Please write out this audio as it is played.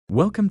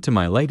Welcome to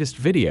my latest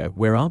video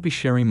where I'll be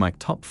sharing my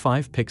top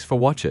 5 picks for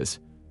watches.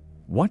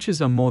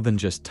 Watches are more than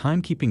just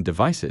timekeeping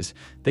devices,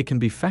 they can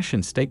be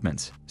fashion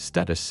statements,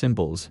 status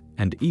symbols,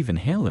 and even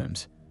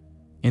heirlooms.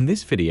 In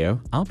this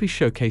video, I'll be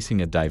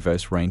showcasing a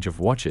diverse range of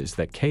watches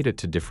that cater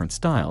to different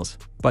styles,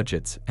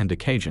 budgets, and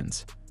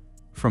occasions.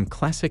 From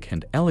classic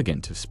and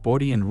elegant to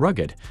sporty and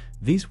rugged,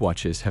 these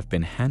watches have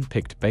been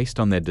handpicked based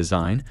on their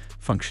design,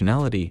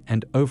 functionality,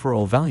 and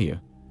overall value.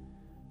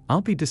 I'll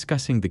be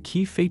discussing the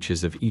key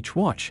features of each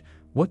watch,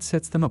 what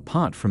sets them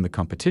apart from the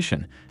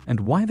competition,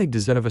 and why they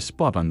deserve a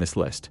spot on this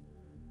list.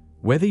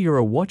 Whether you're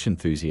a watch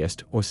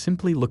enthusiast or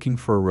simply looking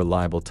for a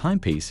reliable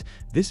timepiece,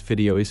 this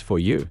video is for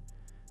you.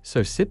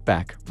 So sit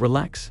back,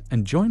 relax,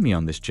 and join me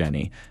on this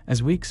journey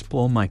as we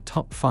explore my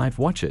top 5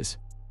 watches.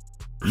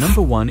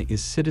 Number 1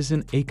 is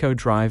Citizen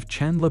Eco-Drive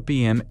Chandler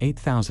BM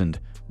 8000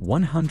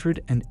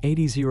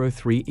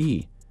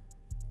 18003E.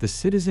 The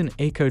Citizen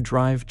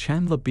Eco-Drive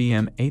Chandler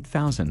BM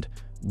 8000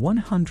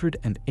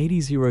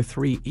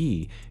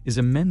 18003E is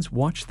a men's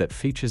watch that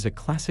features a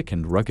classic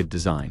and rugged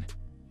design.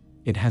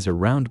 It has a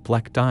round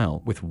black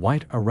dial with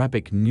white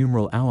Arabic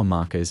numeral hour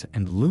markers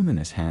and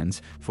luminous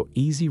hands for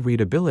easy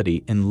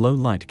readability in low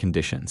light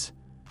conditions.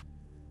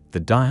 The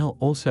dial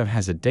also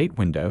has a date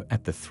window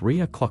at the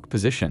 3 o'clock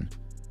position.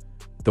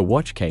 The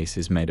watch case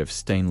is made of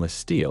stainless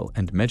steel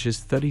and measures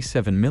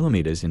 37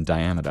 mm in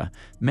diameter,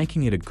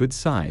 making it a good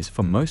size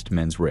for most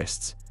men's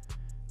wrists.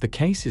 The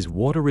case is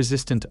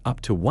water-resistant up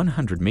to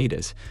 100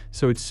 meters,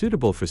 so it's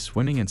suitable for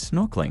swimming and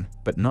snorkeling,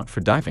 but not for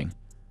diving.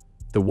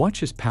 The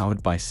watch is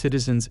powered by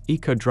Citizen's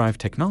Eco-Drive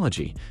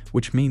technology,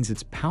 which means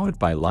it's powered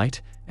by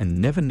light and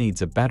never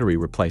needs a battery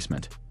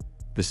replacement.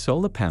 The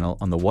solar panel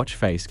on the watch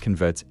face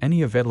converts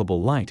any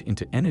available light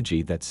into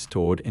energy that's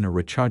stored in a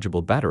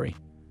rechargeable battery.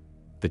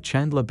 The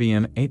Chandler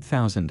BM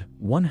 8000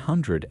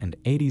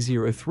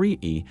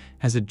 18003E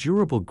has a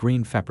durable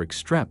green fabric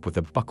strap with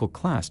a buckle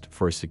clasp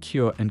for a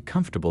secure and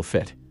comfortable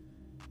fit.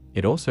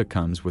 It also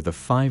comes with a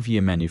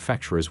 5-year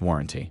manufacturer's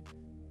warranty.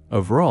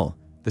 Overall,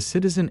 the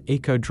Citizen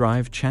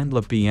Eco-Drive Chandler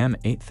BM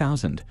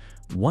 8000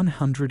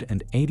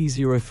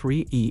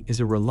 18003E is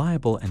a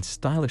reliable and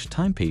stylish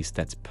timepiece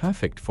that's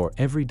perfect for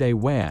everyday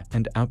wear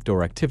and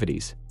outdoor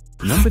activities.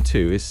 Number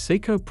 2 is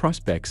Seiko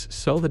Prospex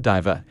Solar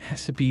Diver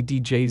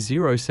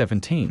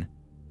SBDJ017.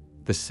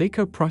 The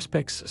Seiko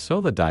Prospex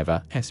Solar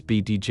Diver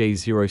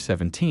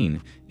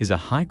SBDJ017 is a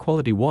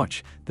high-quality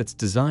watch that's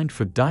designed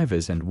for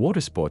divers and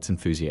water sports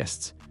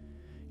enthusiasts.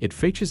 It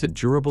features a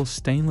durable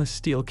stainless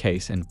steel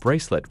case and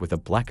bracelet with a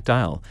black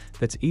dial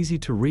that's easy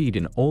to read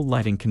in all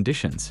lighting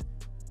conditions.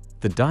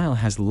 The dial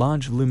has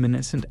large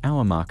luminescent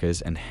hour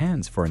markers and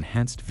hands for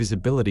enhanced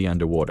visibility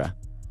underwater.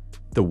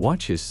 The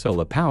watch is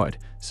solar-powered,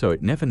 so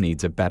it never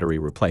needs a battery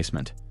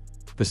replacement.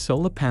 The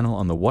solar panel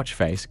on the watch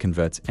face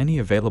converts any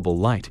available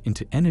light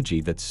into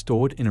energy that's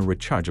stored in a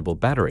rechargeable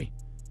battery.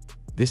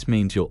 This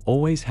means you'll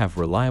always have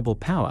reliable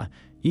power,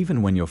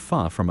 even when you're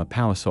far from a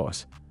power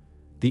source.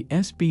 The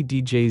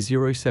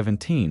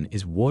SBDJ017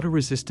 is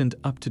water-resistant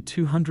up to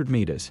 200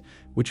 meters,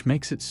 which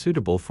makes it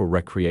suitable for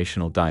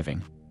recreational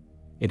diving.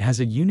 It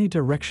has a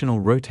unidirectional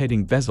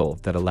rotating bezel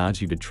that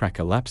allows you to track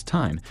elapsed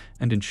time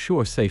and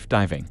ensure safe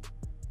diving.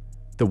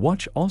 The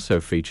watch also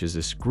features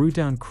a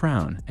screw-down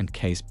crown and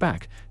case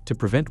back to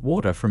prevent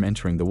water from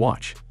entering the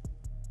watch.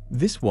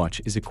 This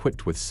watch is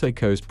equipped with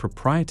Seiko's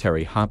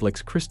proprietary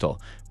Harblex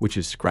crystal, which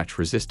is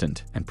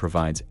scratch-resistant and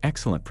provides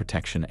excellent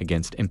protection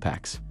against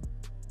impacts.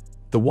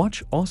 The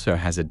watch also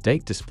has a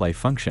date display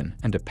function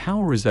and a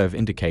power reserve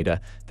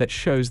indicator that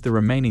shows the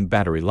remaining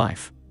battery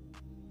life.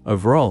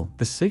 Overall,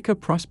 the Seiko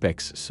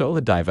Prospex Solar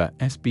Diver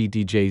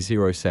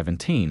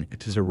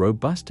SBDJ017 is a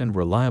robust and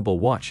reliable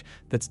watch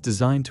that's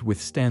designed to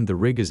withstand the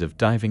rigors of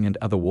diving and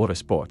other water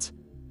sports.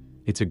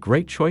 It's a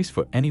great choice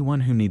for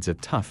anyone who needs a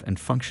tough and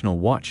functional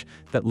watch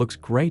that looks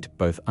great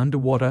both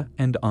underwater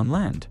and on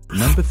land.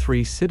 Number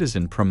 3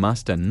 Citizen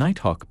ProMaster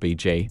Nighthawk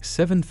BJ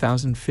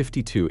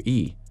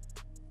 7052E.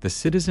 The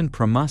Citizen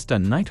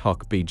ProMaster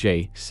Nighthawk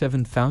BJ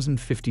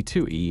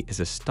 7052E is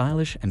a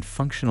stylish and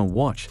functional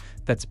watch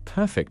that's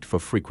perfect for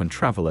frequent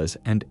travelers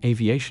and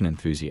aviation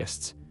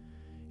enthusiasts.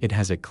 It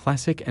has a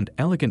classic and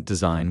elegant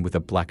design with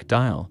a black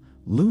dial,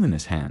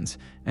 luminous hands,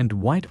 and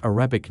white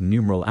Arabic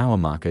numeral hour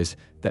markers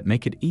that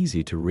make it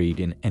easy to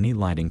read in any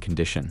lighting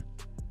condition.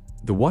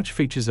 The watch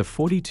features a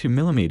 42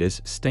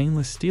 mm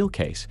stainless steel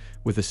case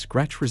with a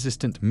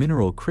scratch-resistant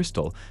mineral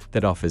crystal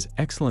that offers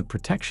excellent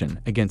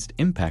protection against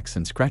impacts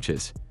and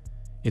scratches.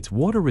 It's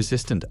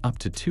water-resistant up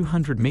to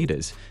 200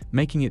 meters,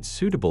 making it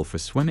suitable for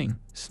swimming,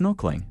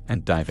 snorkeling,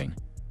 and diving.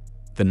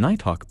 The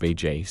Nighthawk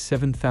BJ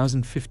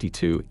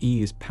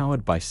 7052E is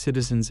powered by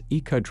Citizen's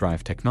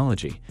Eco-Drive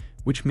technology,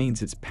 which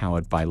means it's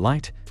powered by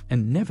light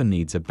and never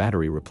needs a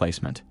battery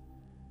replacement.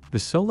 The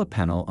solar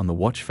panel on the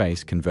watch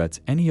face converts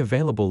any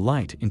available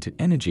light into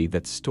energy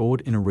that's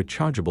stored in a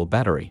rechargeable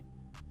battery.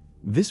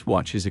 This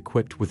watch is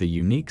equipped with a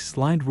unique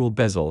slide rule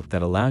bezel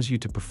that allows you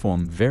to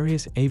perform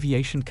various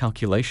aviation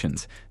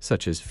calculations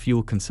such as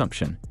fuel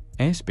consumption,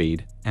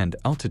 airspeed, and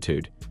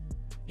altitude.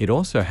 It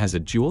also has a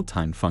dual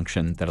time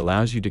function that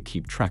allows you to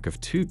keep track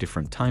of 2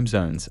 different time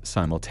zones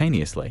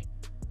simultaneously.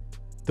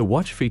 The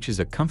watch features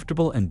a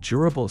comfortable and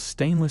durable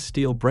stainless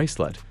steel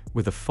bracelet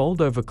with a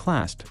fold-over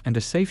clasp and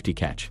a safety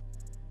catch.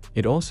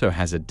 It also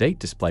has a date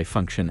display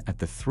function at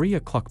the 3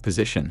 o'clock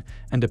position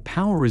and a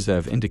power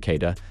reserve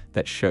indicator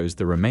that shows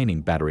the remaining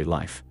battery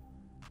life.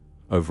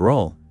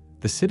 Overall,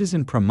 the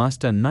Citizen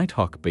ProMaster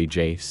Nighthawk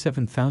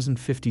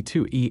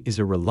BJ7052E is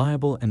a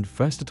reliable and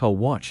versatile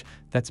watch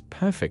that's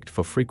perfect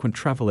for frequent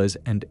travelers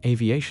and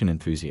aviation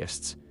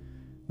enthusiasts.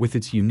 With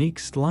its unique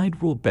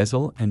slide rule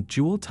bezel and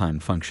dual time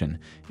function,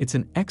 it's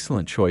an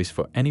excellent choice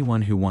for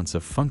anyone who wants a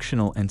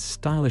functional and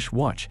stylish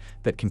watch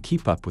that can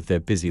keep up with their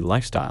busy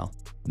lifestyle.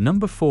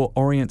 Number 4.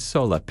 Orient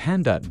Solar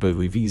Panda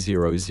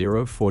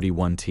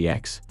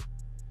BWV0041TX.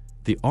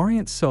 The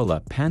Orient Solar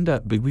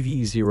Panda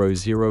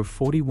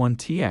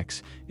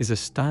BWV0041TX is a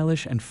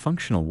stylish and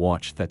functional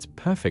watch that's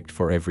perfect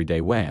for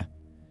everyday wear.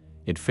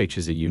 It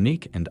features a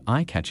unique and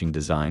eye-catching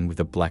design with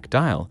a black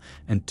dial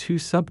and 2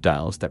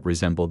 subdials that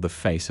resemble the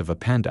face of a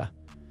panda.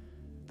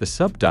 The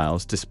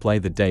subdials display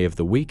the day of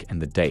the week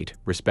and the date,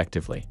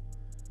 respectively.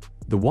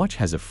 The watch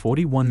has a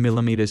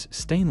 41mm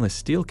stainless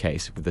steel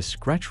case with a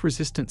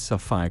scratch-resistant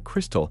sapphire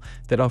crystal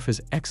that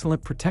offers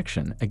excellent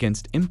protection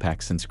against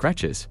impacts and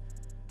scratches.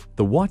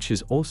 The watch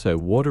is also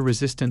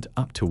water-resistant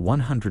up to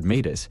 100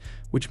 meters,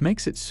 which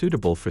makes it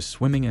suitable for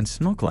swimming and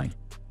snorkeling.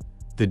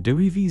 The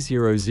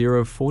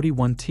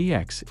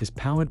BWV0041TX is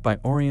powered by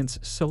Orient's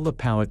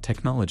solar-powered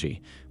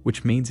technology,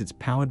 which means it's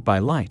powered by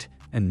light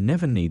and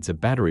never needs a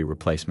battery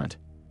replacement.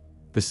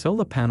 The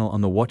solar panel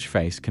on the watch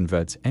face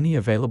converts any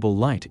available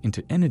light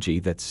into energy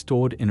that's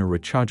stored in a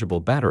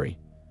rechargeable battery.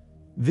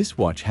 This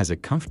watch has a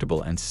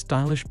comfortable and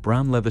stylish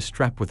brown leather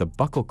strap with a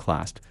buckle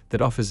clasp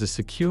that offers a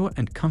secure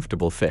and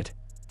comfortable fit.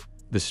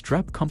 The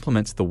strap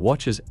complements the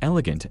watch's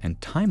elegant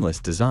and timeless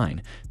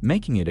design,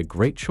 making it a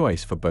great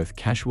choice for both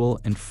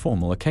casual and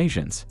formal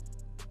occasions.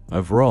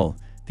 Overall,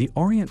 the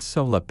Orient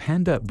Solar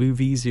Panda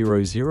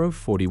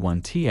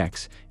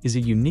BWV0041TX is a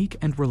unique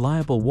and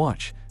reliable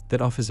watch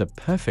that offers a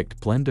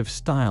perfect blend of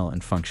style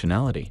and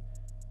functionality.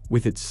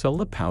 With its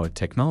solar-powered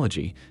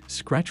technology,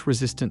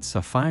 scratch-resistant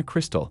sapphire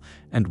crystal,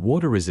 and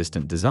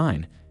water-resistant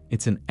design,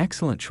 it's an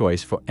excellent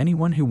choice for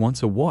anyone who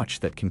wants a watch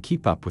that can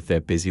keep up with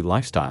their busy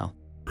lifestyle.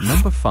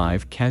 Number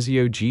 5.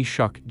 Casio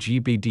G-Shock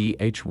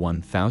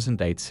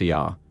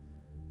GBD-H1008CR.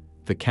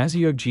 The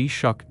Casio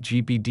G-Shock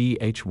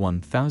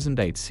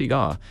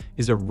GBD-H1008CR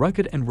is a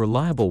rugged and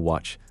reliable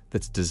watch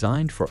that's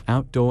designed for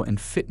outdoor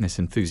and fitness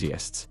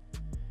enthusiasts.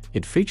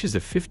 It features a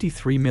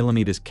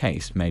 53mm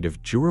case made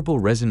of durable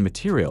resin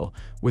material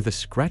with a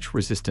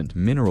scratch-resistant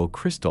mineral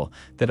crystal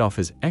that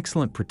offers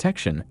excellent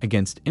protection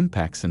against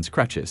impacts and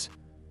scratches.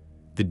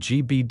 The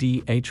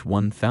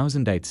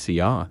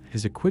GBD-H1008CR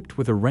is equipped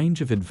with a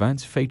range of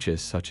advanced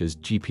features such as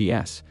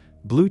GPS,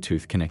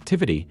 Bluetooth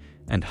connectivity,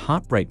 and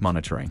heart rate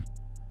monitoring.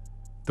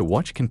 The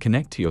watch can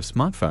connect to your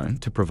smartphone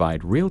to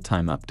provide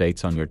real-time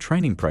updates on your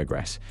training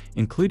progress,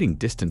 including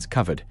distance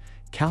covered,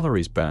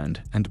 calories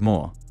burned, and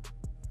more.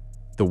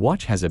 The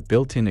watch has a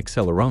built-in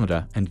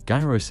accelerometer and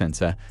gyro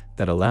sensor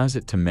that allows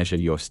it to measure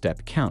your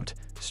step count,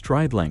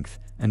 stride length,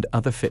 and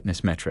other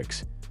fitness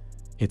metrics.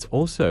 It's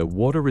also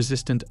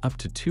water-resistant up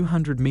to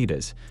 200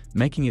 meters,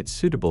 making it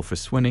suitable for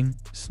swimming,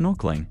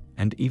 snorkeling,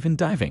 and even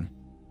diving.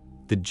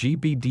 The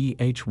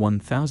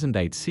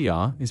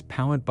GBD-H1008CR is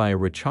powered by a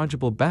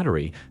rechargeable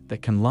battery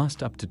that can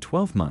last up to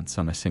 12 months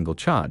on a single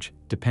charge,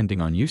 depending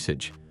on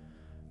usage.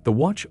 The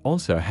watch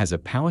also has a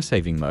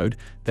power-saving mode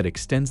that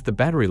extends the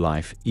battery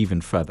life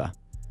even further.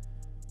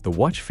 The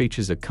watch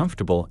features a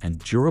comfortable and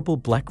durable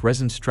black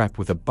resin strap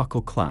with a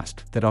buckle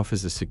clasp that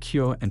offers a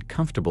secure and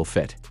comfortable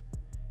fit.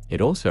 It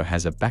also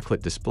has a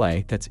backlit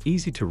display that's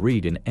easy to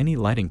read in any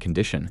lighting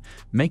condition,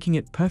 making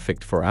it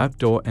perfect for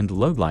outdoor and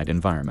low-light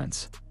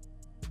environments.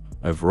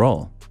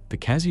 Overall, the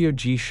Casio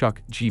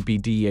G-Shock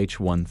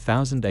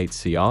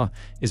GBD-H1008CR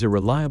is a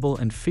reliable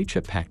and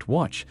feature-packed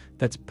watch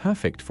that's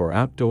perfect for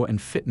outdoor and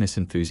fitness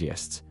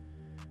enthusiasts.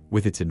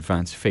 With its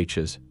advanced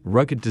features,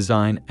 rugged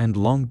design, and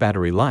long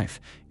battery life,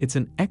 it's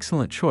an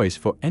excellent choice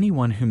for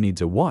anyone who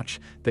needs a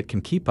watch that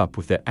can keep up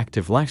with their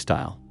active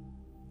lifestyle.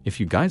 If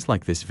you guys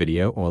like this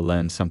video or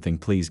learned something,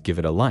 please give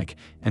it a like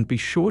and be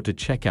sure to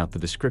check out the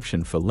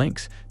description for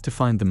links to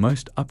find the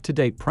most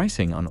up-to-date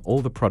pricing on all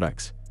the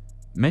products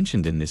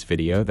mentioned in this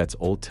video. That's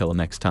all till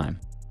next time.